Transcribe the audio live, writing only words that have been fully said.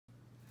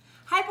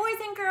Hi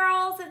boys and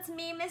girls, it's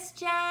me, Miss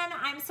Jen.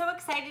 I'm so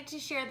excited to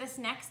share this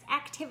next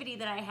activity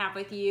that I have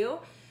with you.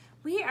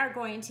 We are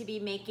going to be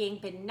making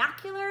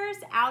binoculars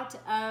out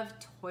of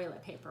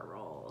toilet paper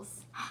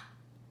rolls.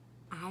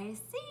 I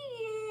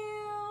see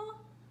you.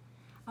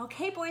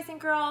 Okay, boys and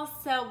girls,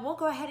 so we'll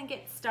go ahead and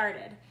get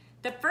started.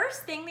 The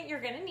first thing that you're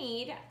gonna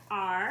need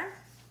are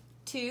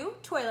 2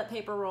 toilet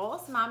paper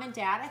rolls. Mom and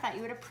Dad, I thought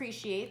you would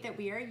appreciate that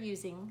we are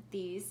using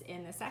these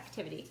in this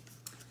activity.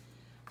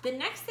 The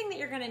next thing that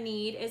you're gonna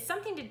need is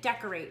something to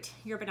decorate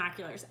your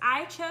binoculars.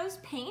 I chose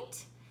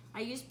paint. I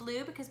used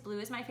blue because blue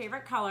is my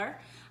favorite color,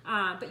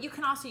 but you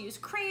can also use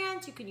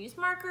crayons, you can use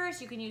markers,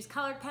 you can use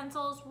colored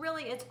pencils.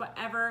 Really, it's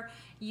whatever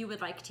you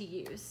would like to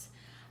use.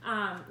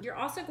 You're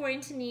also going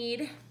to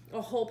need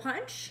a hole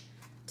punch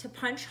to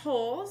punch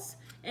holes,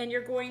 and you're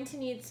going to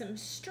need some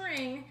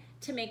string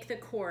to make the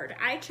cord.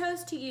 I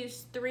chose to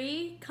use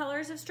 3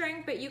 colors of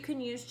string, but you can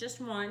use just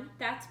 1,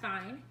 that's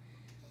fine.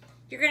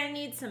 You're gonna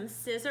need some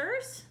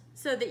scissors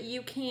so that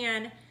you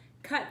can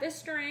cut the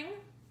string.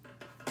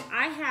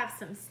 I have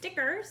some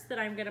stickers that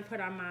I'm gonna put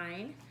on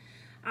mine.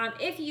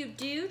 If you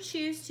do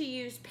choose to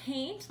use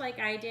paint like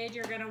I did,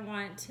 you're gonna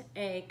want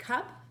a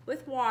cup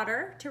with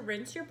water to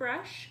rinse your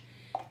brush,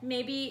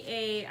 maybe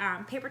a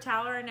paper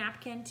towel or a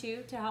napkin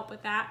too to help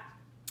with that.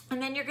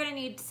 And then you're gonna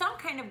need some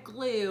kind of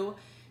glue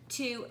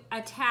to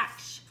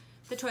attach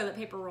the toilet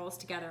paper rolls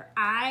together.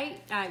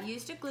 I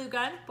used a glue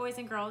gun. Boys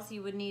and girls,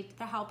 you would need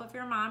the help of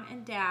your mom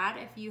and dad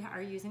if you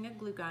are using a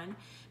glue gun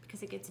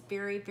because it gets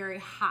very, very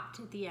hot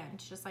at the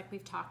end, just like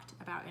we've talked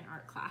about in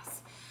art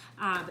class.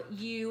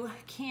 You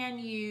can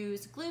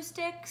use glue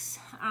sticks,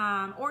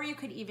 or you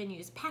could even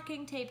use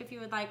packing tape if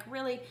you would like.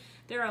 Really,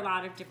 there are a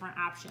lot of different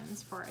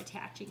options for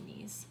attaching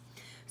these.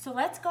 So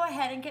let's go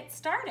ahead and get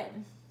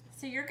started.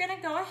 So you're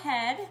gonna go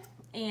ahead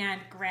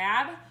and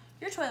grab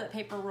your toilet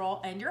paper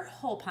roll and your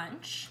hole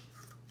punch.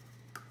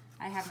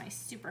 I have my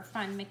super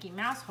fun Mickey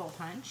Mouse hole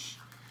punch.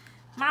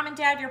 Mom and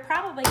Dad, you're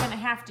probably gonna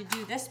have to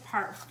do this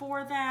part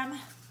for them.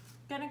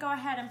 Gonna go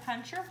ahead and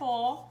punch your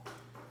hole.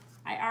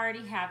 I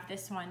already have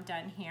this one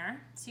done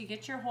here. So you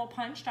get your hole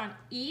punched on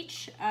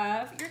each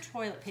of your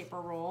toilet paper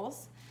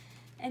rolls.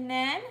 And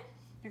then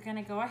you're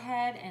gonna go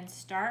ahead and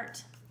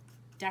start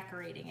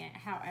decorating it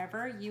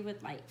however you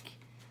would like.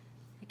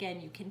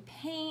 Again, you can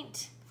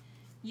paint,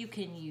 you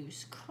can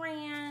use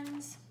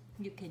crayons,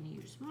 you can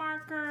use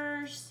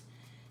markers,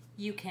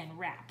 you can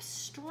wrap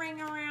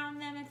string around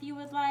them if you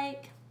would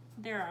like.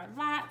 There are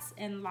lots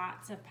and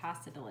lots of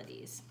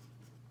possibilities.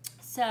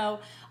 So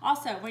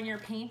also when you're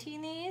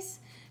painting these,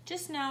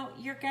 just know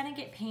you're gonna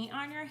get paint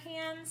on your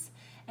hands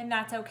and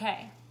that's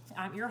okay.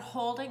 You're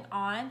holding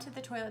on to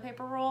the toilet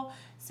paper roll,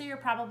 so you're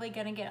probably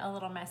gonna get a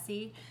little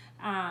messy.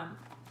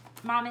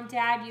 Mom and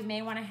Dad, you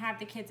may wanna have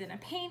the kids in a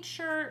paint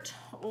shirt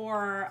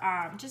or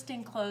just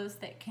in clothes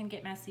that can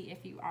get messy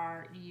if you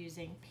are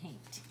using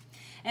paint.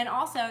 And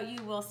also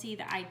you will see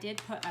that I did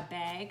put a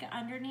bag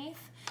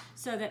underneath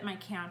so that my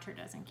counter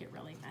doesn't get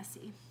really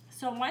messy.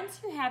 So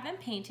once you have them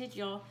painted,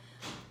 you'll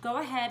go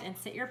ahead and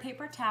sit your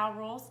paper towel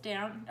rolls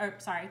down, or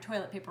sorry,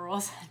 toilet paper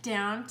rolls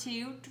down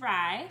to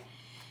dry.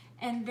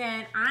 And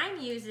then I'm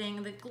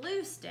using the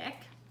glue stick.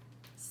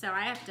 So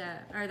I have to,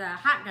 or the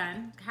hot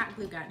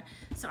glue gun.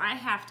 So I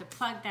have to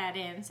plug that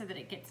in so that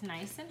it gets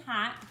nice and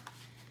hot.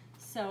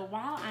 So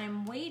while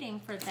I'm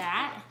waiting for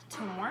that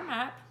to warm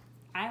up,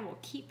 I will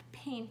keep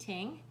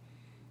painting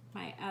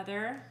my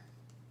other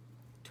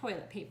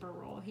toilet paper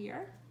roll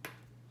here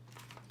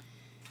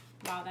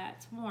while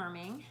that's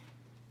warming.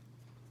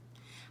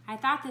 I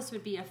thought this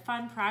would be a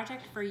fun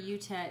project for you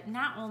to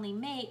not only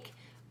make,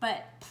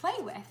 but play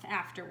with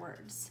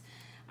afterwards.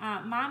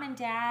 Mom and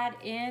Dad,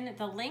 in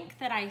the link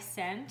that I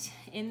sent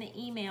in the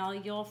email,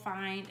 you'll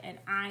find an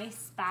I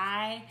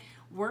Spy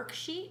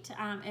worksheet.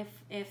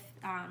 If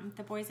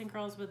the boys and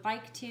girls would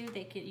like to,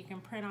 you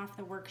can print off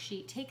the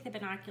worksheet, take the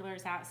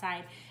binoculars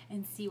outside,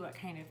 and see what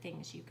kind of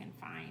things you can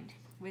find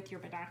with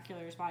your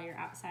binoculars while you're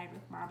outside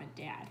with Mom and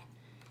Dad.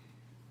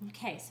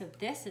 Okay, so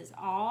this is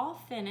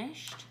all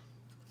finished.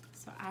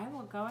 So I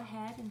will go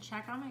ahead and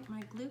check on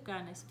my glue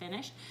gun is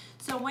finished.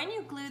 So when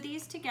you glue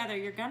these together,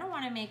 you're gonna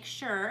wanna make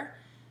sure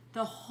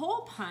the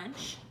hole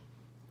punch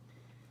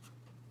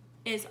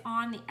is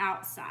on the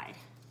outside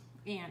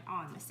and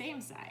on the same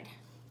side.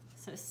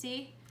 So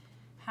see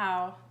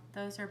how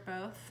those are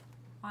both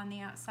on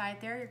the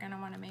outside there? You're gonna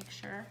wanna make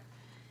sure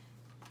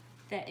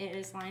that it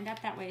is lined up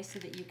that way so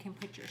that you can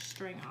put your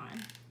string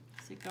on.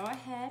 So go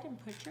ahead and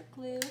put your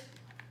glue,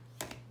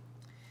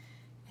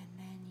 and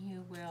then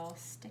you will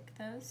stick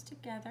those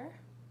together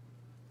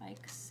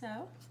like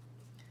so.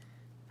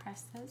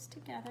 Press those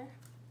together,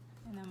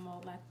 and then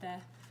we'll let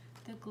the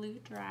glue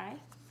dry,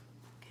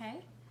 okay?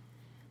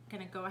 I'm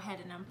gonna go ahead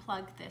and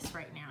unplug this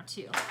right now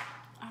too.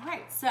 All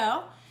right,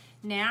 so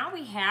now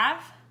we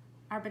have,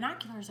 our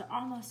binoculars are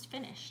almost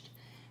finished.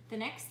 The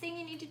next thing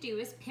you need to do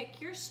is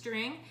pick your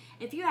string.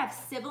 If you have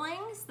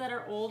siblings that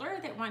are older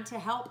that want to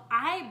help,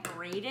 I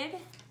braided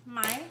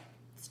my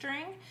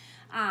string.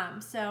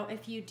 So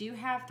if you do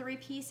have 3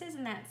 pieces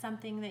and that's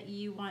something that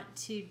you want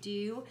to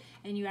do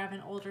and you have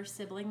an older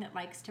sibling that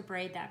likes to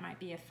braid, that might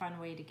be a fun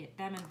way to get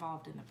them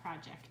involved in the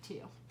project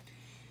too.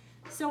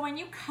 So when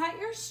you cut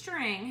your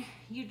string,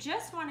 you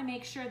just want to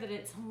make sure that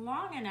it's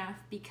long enough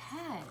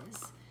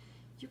because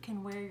you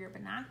can wear your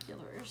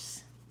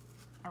binoculars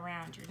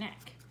around your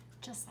neck,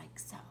 just like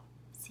so.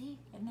 See?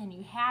 And then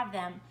you have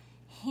them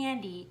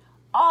handy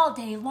all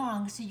day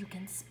long so you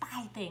can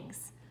spy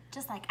things,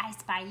 just like I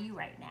spy you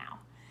right now.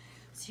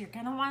 So you're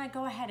gonna wanna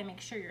go ahead and make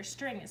sure your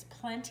string is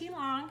plenty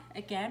long.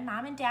 Again,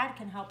 Mom and Dad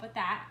can help with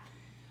that.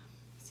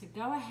 So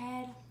go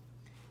ahead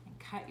and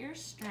cut your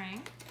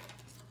string.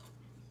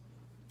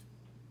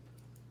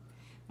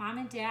 Mom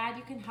and Dad,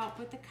 you can help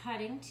with the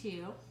cutting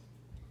too.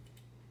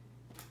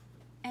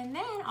 And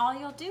then all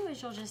you'll do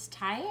is you'll just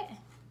tie it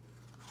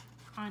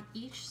on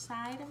each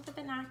side of the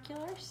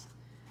binoculars,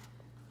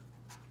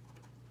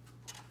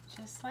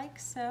 just like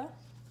so.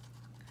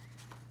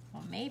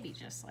 Well, maybe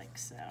just like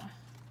so.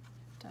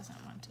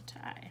 Doesn't want to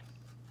tie.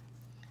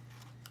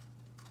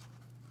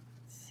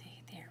 Let's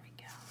see, there we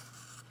go.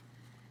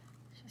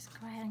 Just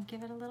go ahead and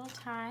give it a little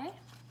tie.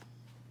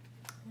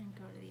 And then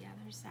go to the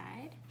other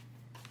side.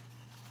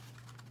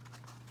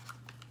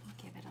 And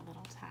give it a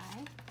little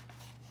tie.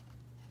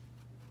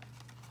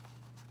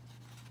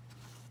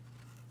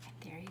 And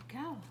there you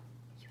go.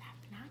 You have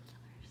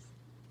binoculars.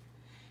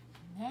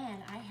 And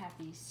then I have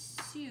these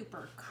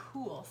super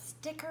cool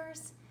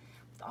stickers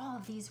with all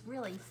of these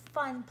really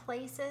fun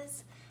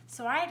places.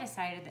 So I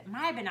decided that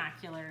my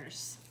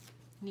binoculars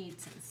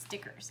need some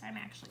stickers. I'm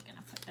actually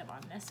gonna put them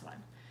on this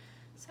one.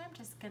 So I'm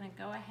just gonna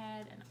go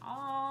ahead and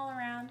all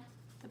around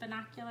the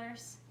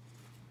binoculars,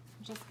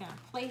 I'm just gonna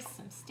place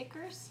some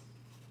stickers,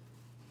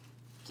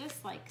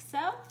 just like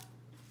so.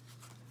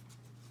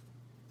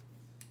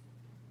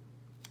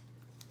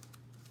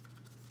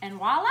 And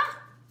voila,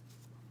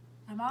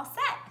 I'm all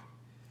set.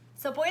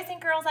 So boys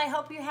and girls, I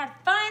hope you had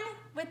fun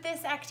with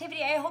this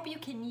activity. I hope you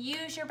can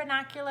use your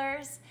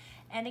binoculars.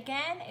 And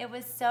again, it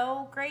was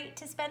so great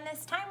to spend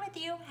this time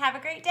with you. Have a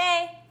great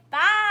day.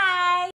 Bye.